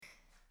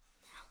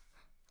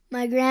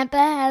My grandpa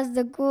has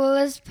the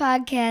coolest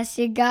podcast.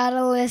 You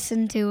gotta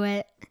listen to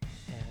it.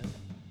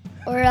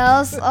 Or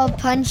else I'll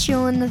punch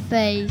you in the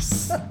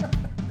face.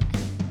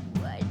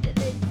 Why did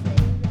I say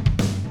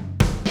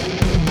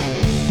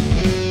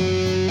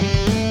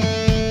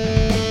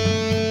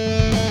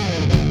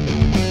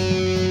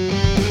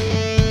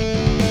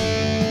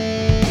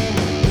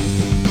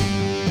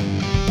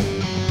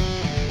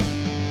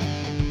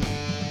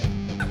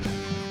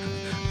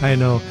I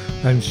know,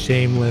 I'm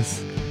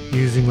shameless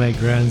using my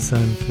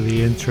grandson for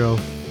the intro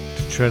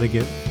to try to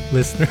get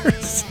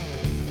listeners.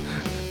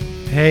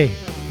 Hey,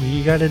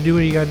 you gotta do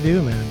what you gotta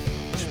do, man,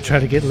 to try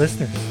to get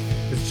listeners.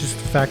 It's just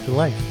a fact of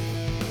life.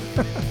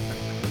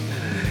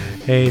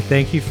 Hey,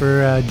 thank you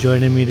for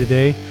joining me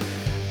today.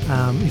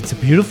 It's a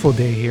beautiful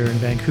day here in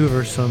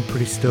Vancouver, so I'm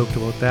pretty stoked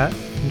about that.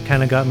 It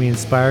kind of got me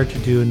inspired to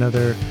do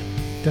another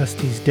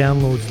Dusty's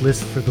Downloads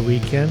list for the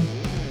weekend.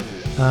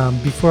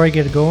 Before I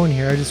get going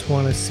here, I just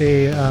want to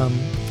say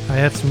I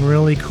have some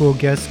really cool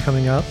guests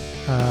coming up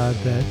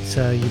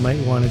that you might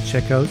want to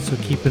check out, so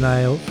keep an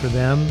eye out for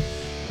them.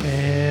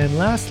 And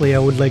lastly, I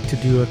would like to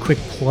do a quick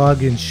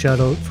plug and shout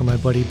out for my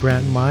buddy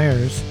Brant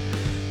Myers,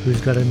 who's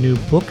got a new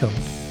book out.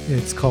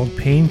 It's called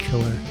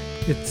Painkiller.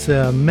 It's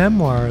a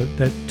memoir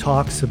that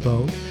talks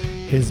about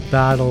his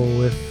battle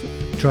with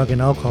drug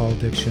and alcohol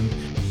addiction,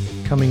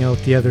 coming out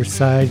the other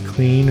side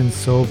clean and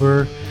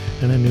sober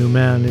and a new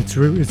man. It's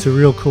a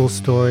real cool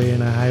story,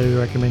 and I highly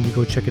recommend you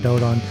go check it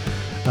out on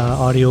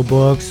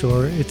audiobooks,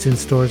 or it's in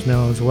stores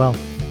now as well.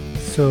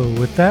 So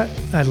with that,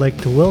 I'd like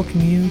to welcome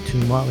you to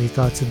Motley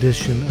Thoughts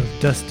edition of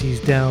Dusty's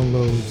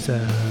Downloads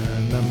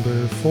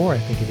number 4, I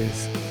think it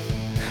is.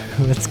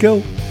 Let's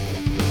go.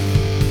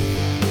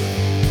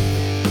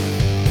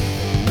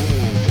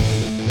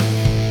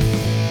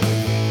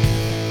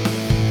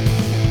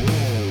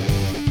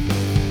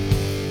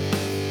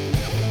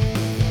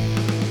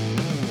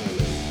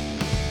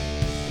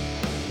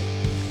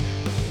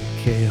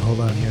 Okay,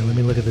 hold on here. Let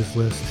me look at this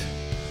list.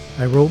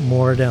 I wrote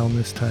more down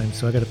this time,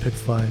 so I got to pick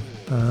 5.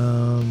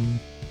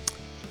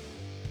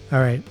 All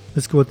right,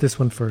 let's go with this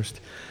one first.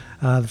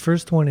 The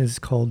first one is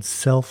called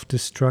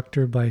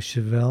Self-Destructor by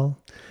Chevelle.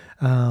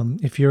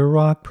 If you're a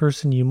rock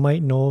person, you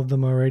might know of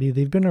them already.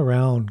 They've been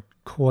around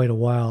quite a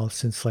while,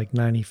 since like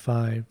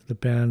 95. The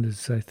band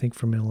is, I think,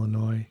 from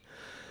Illinois.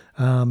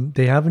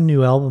 They have a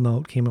new album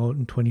out, came out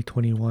in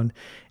 2021,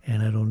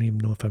 and I don't even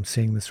know if I'm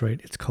saying this right.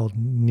 It's called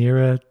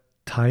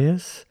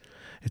Niratias.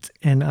 It's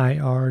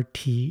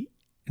Niratias.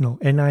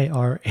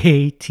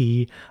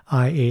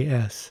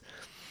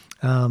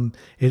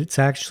 It's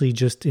actually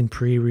just in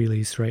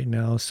pre-release right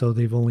now, so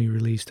they've only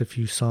released a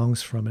few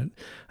songs from it,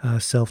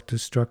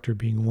 Self-Destructor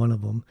being one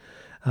of them.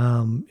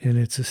 And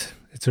it's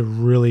a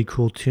really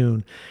cool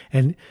tune.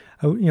 And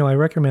I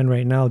recommend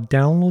right now,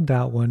 download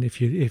that one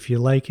if you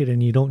like it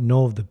and you don't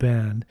know of the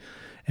band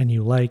and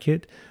you like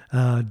it.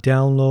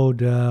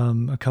 Download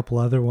a couple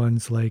other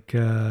ones like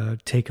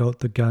Take Out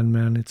the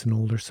Gunman. It's an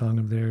older song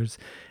of theirs.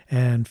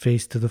 And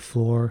Face to the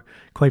Floor.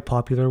 Quite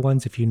popular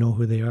ones if you know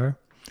who they are.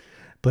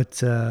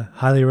 But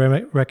highly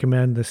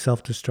recommend the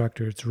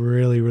Self-Destructor. It's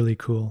really, really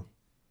cool.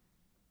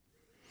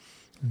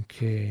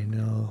 Okay,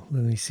 now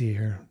let me see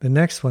here. The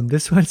next one,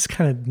 this one's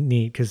kind of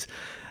neat because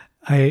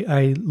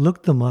I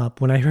looked them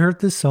up. When I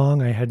heard this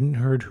song, I hadn't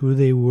heard who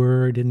they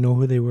were, didn't know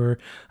who they were.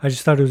 I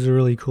just thought it was a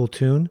really cool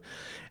tune.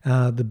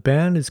 The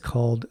band is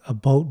called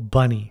About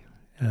Bunny.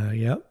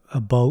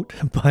 About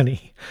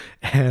Bunny.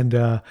 And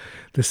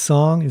the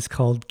song is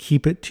called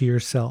Keep It to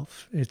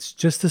Yourself. It's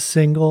just a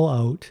single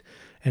out,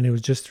 and it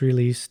was just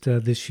released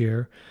this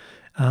year.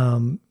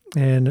 And,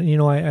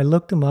 I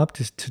looked them up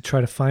to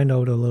try to find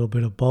out a little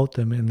bit about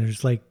them, and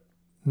there's like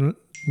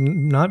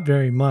not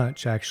very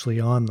much actually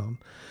on them.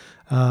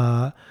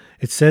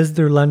 It says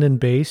they're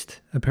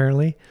London-based,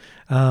 apparently.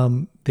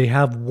 They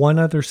have one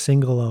other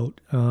single out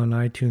on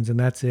iTunes, and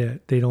that's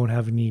it. They don't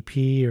have an EP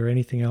or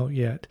anything out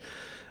yet.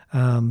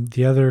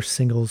 The other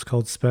single is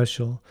called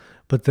Special.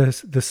 But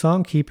the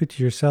song Keep It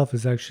to Yourself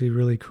is actually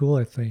really cool,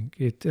 I think.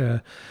 It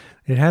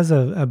has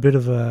a bit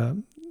of a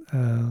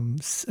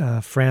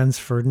Franz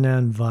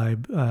Ferdinand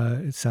vibe,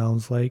 it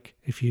sounds like,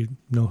 if you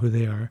know who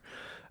they are.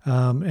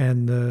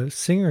 And the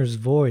singer's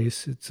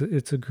voice,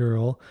 it's a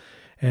girl,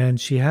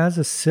 and she has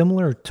a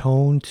similar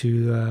tone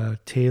to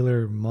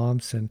Taylor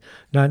Momsen,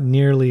 not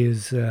nearly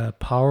as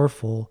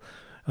powerful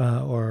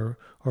or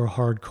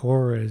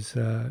hardcore as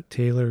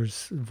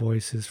Taylor's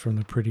voice is from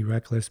the Pretty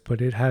Reckless,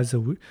 but it has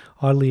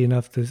oddly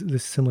enough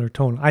this similar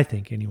tone, I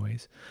think,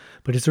 anyways.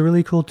 But it's a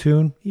really cool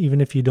tune, even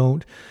if you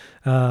don't,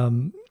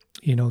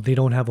 they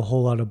don't have a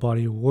whole lot of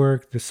body of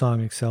work. The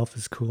song itself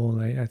is cool,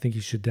 and I think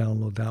you should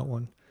download that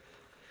one.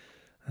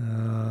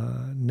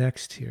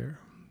 Next here.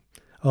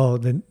 Oh,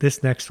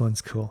 this next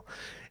one's cool.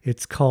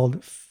 It's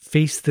called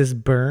Face This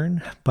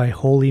Burn by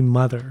Holy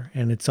Mother,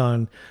 and it's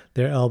on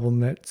their album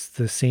that's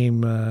the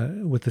same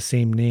with the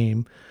same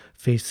name,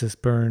 Face This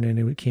Burn, and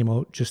it came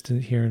out just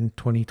here in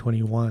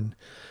 2021.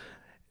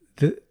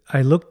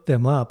 I looked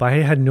them up. I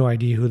had no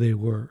idea who they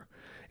were.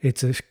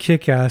 It's a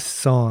kick-ass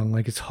song.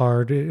 Like, it's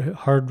hard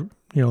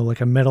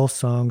like a metal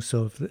song.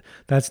 So if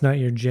that's not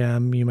your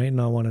jam, you might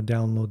not want to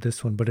download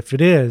this one. But if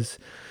it is,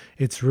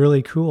 it's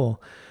really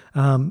cool.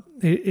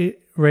 It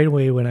right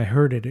away when I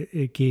heard it,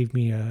 it gave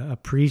me a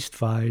Priest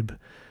vibe.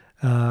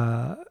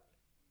 But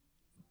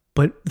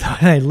when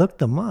I looked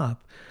them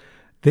up,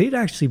 they'd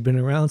actually been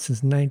around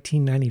since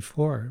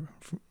 1994,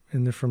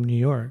 and they're from New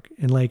York.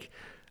 And like,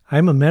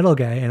 I'm a metal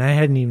guy, and I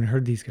hadn't even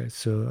heard these guys,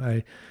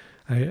 so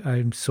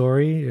I'm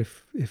sorry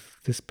if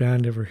this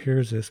band ever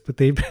hears this, but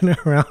they've been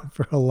around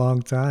for a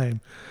long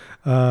time.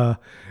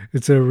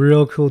 It's a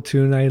real cool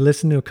tune. I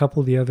listened to a couple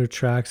of the other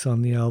tracks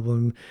on the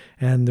album,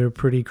 and they're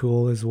pretty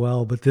cool as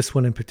well. But this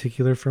one in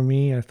particular for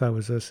me, I thought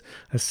was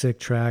a sick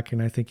track.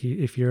 And I think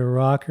if you're a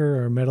rocker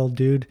or a metal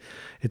dude,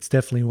 it's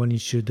definitely one you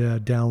should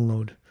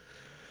download.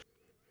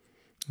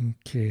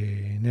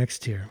 Okay,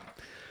 next here.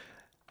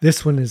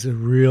 This one is a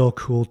real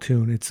cool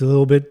tune. It's a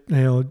little bit,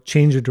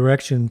 change of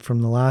direction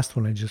from the last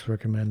one I just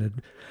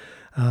recommended.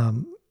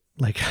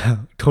 Like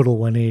total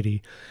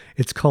 180.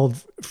 It's called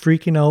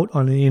Freaking Out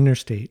on the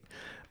Interstate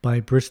by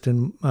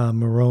Briston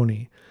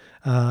Maroney.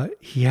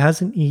 He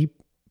has an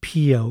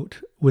EP out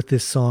with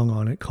this song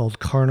on it called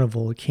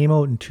Carnival. It came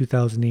out in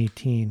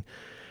 2018,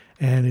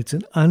 and it's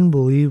an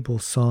unbelievable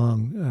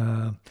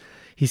song.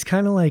 He's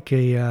kind of like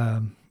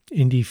a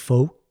indie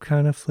folk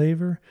kind of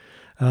flavor.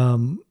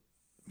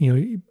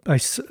 I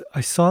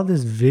saw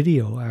this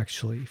video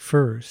actually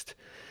first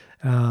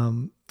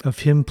of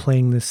him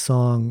playing this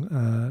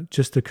song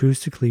just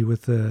acoustically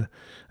with a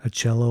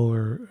cello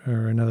or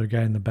another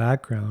guy in the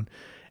background,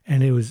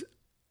 and it was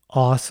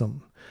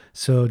awesome.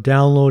 So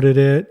downloaded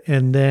it,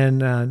 and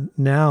then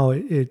now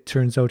it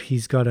turns out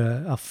he's got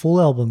a full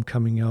album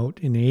coming out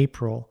in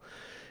April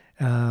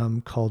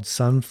called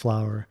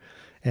Sunflower.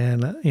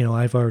 And,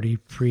 I've already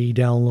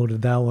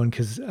pre-downloaded that one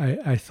because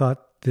I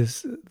thought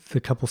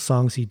the couple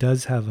songs he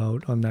does have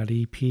out on that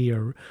EP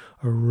are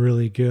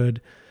really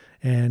good.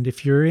 And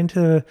if you're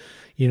into,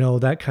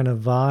 that kind of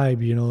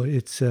vibe,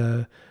 it's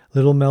a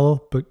little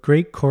mellow, but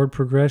great chord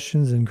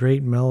progressions and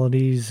great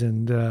melodies.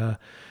 And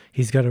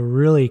he's got a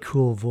really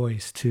cool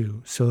voice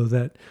too. So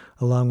that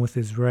along with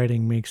his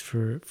writing makes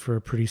for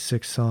a pretty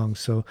sick song.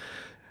 So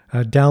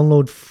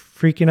download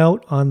Freaking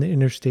Out on the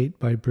Interstate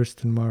by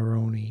Briston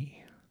Maroney.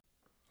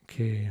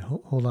 Okay,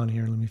 hold on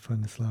here. Let me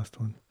find this last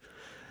one.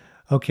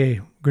 Okay,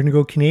 we're going to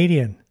go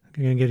Canadian.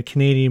 We're going to get a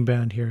Canadian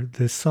band here.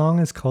 This song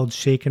is called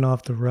Shaking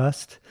Off the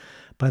Rust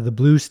by the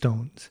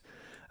Bluestones.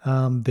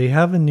 They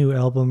have a new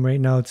album right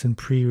now. It's in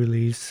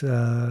pre-release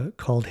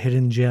called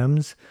Hidden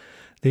Gems.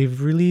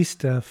 They've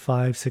released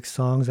 5-6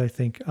 songs, I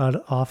think,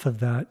 off of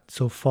that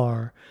so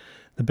far.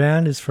 The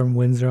band is from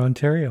Windsor,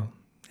 Ontario.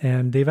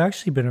 And they've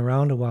actually been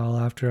around a while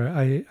after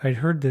I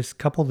heard this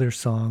couple of their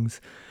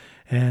songs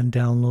and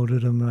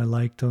downloaded them, and I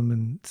liked them,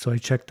 and so I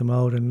checked them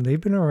out, and they've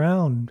been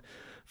around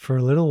for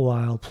a little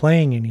while,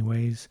 playing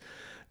anyways.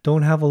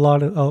 Don't have a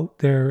lot of out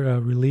there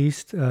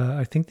released.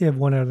 I think they have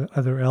one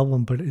other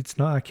album, but it's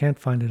not. I can't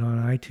find it on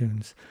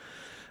iTunes.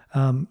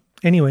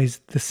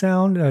 Anyways, the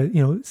sound,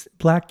 it's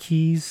Black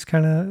Keys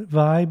kind of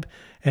vibe,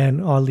 and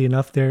oddly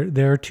enough, they're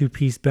a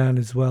 2-piece band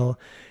as well,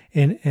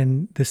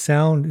 and the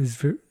sound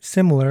is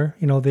similar.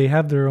 They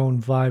have their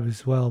own vibe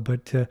as well,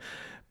 but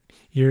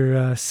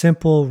your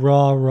simple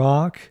raw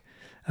rock.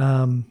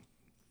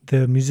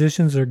 The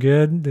musicians are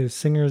good. The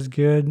singer is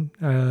good.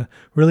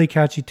 Really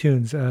catchy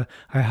tunes. I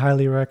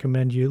highly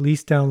recommend you at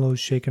least download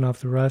Shaking Off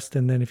the Rust.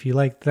 And then if you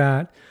like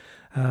that,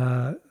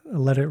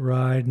 Let It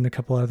Ride and a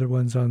couple other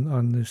ones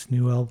on this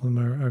new album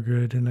are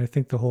good. And I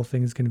think the whole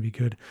thing is going to be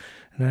good.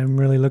 And I'm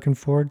really looking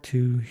forward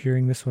to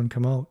hearing this one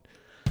come out.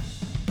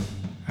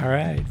 All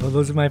right. Well,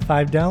 those are my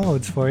 5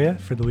 downloads for you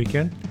for the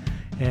weekend.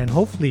 And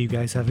hopefully you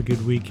guys have a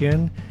good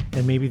weekend.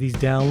 And maybe these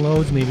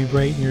downloads maybe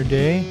brighten your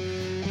day.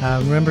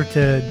 Remember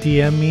to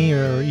DM me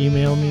or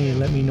email me and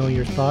let me know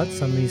your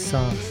thoughts on these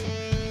songs.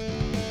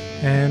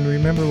 And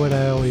remember what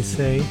I always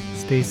say,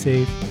 stay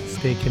safe,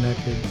 stay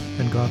connected,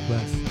 and God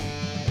bless.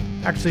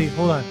 Actually,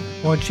 hold on.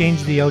 I want to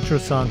change the outro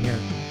song here.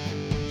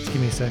 Just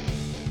give me a sec.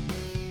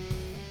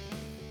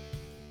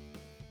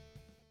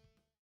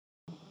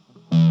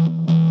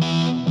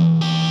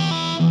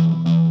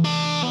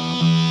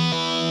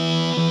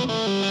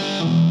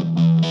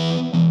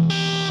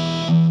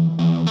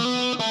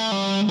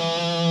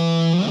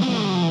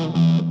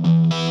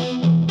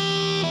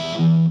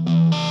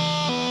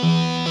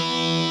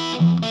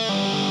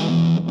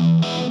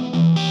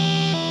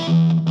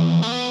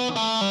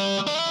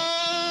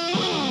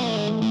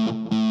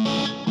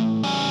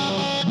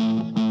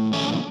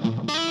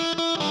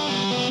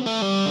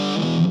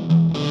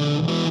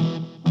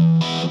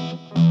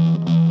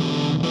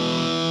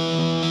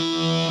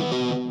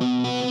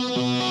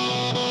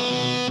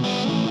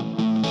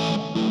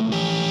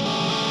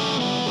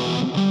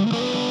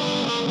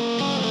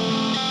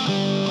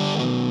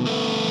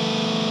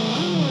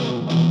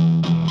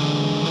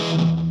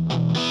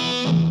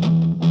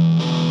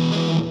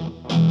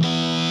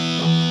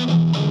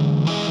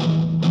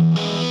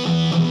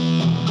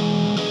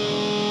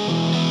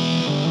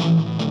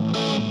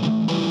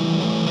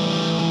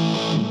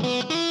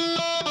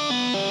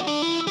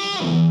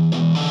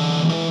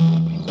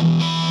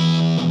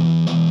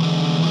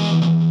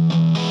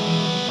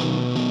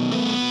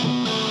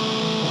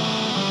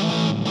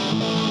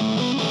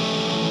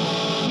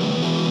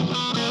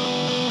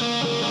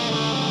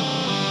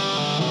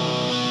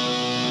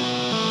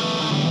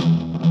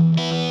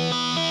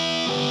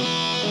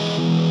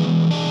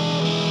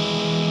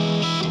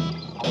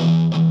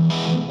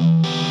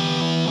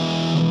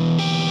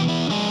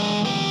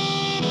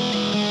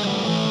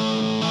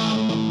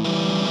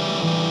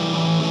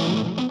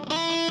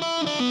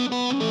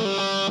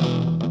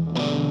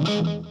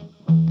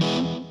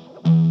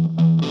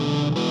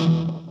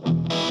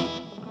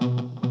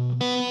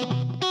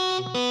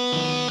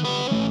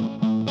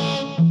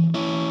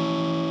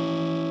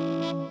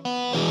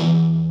 Bye.